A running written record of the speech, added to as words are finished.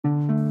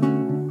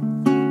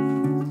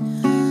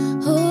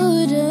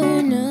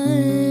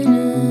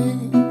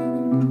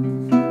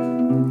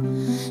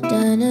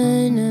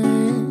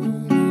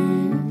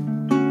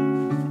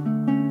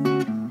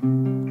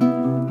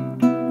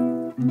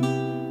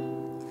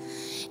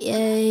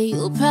Yeah,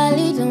 you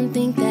probably don't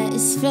think that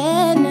it's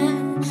fair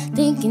now,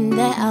 thinking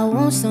that I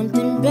want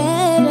something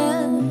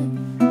better.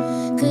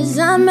 Cause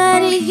I'm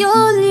out of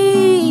your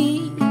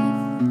league,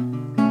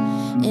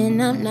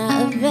 and I'm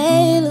not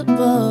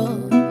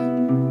available.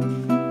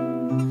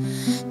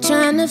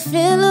 Trying to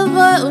fill a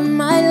void with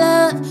my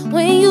love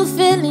when you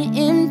feeling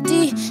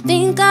empty.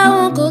 Think I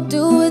won't go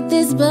through with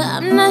this, but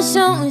I'm not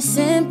showing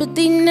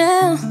sympathy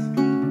now.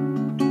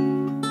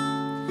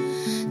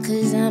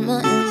 Cause I'm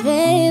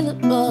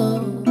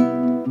unavailable.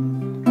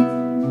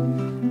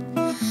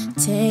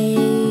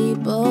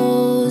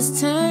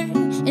 Tables turn,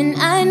 and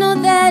I know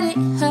that it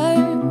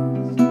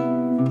hurts.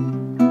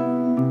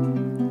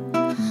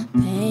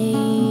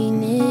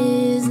 Pain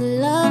is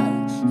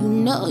love, you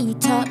know you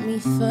taught me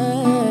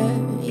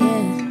first,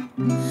 yeah.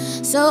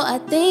 So I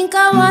think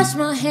I wash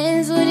my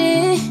hands with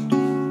it.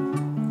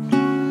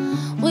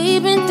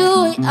 We've been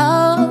through it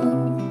all.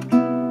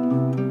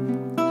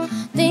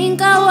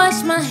 Think I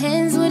wash my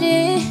hands with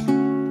it.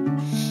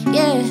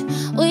 Yeah,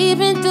 we've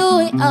been through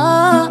it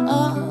all.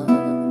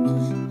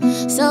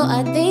 So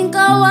I think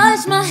I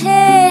wash my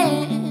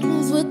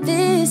hands with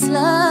this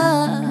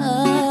love.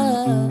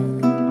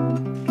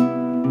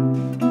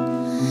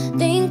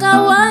 Think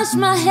I wash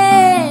my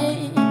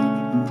hands,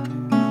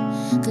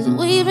 cause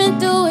we've been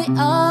through it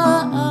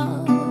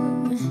all.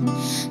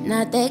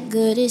 Not that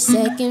good at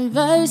second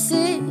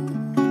verses,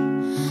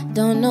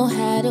 don't know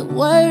how to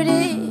word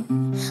it,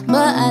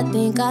 but I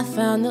think I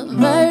found the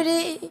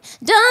verdict.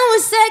 Done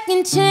with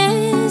second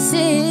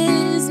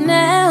chances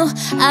now.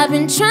 I've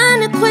been trying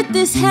to quit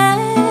this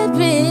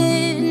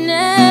habit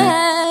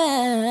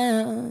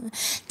now.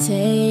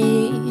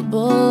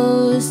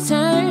 Tables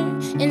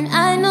turn, and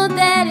I know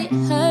that it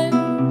hurts.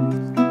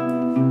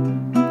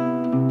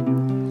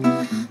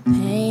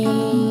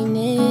 Pain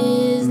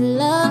is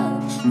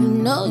love, you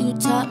know you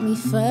taught me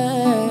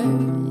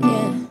first,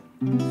 yeah.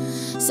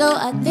 So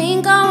I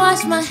think I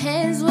wash my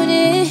hands with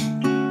it.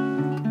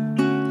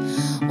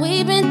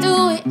 We've been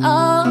through it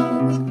all.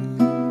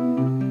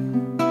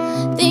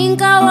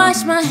 Think I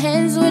wash my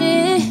hands with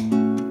it.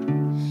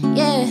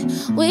 Yeah,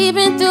 we've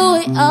been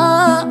through it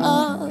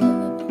all.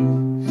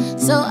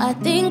 So I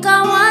think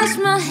I wash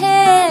my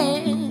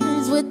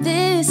hands with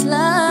this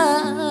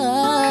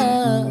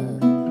love.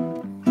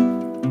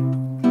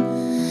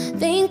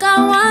 Think I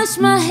wash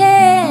my hands.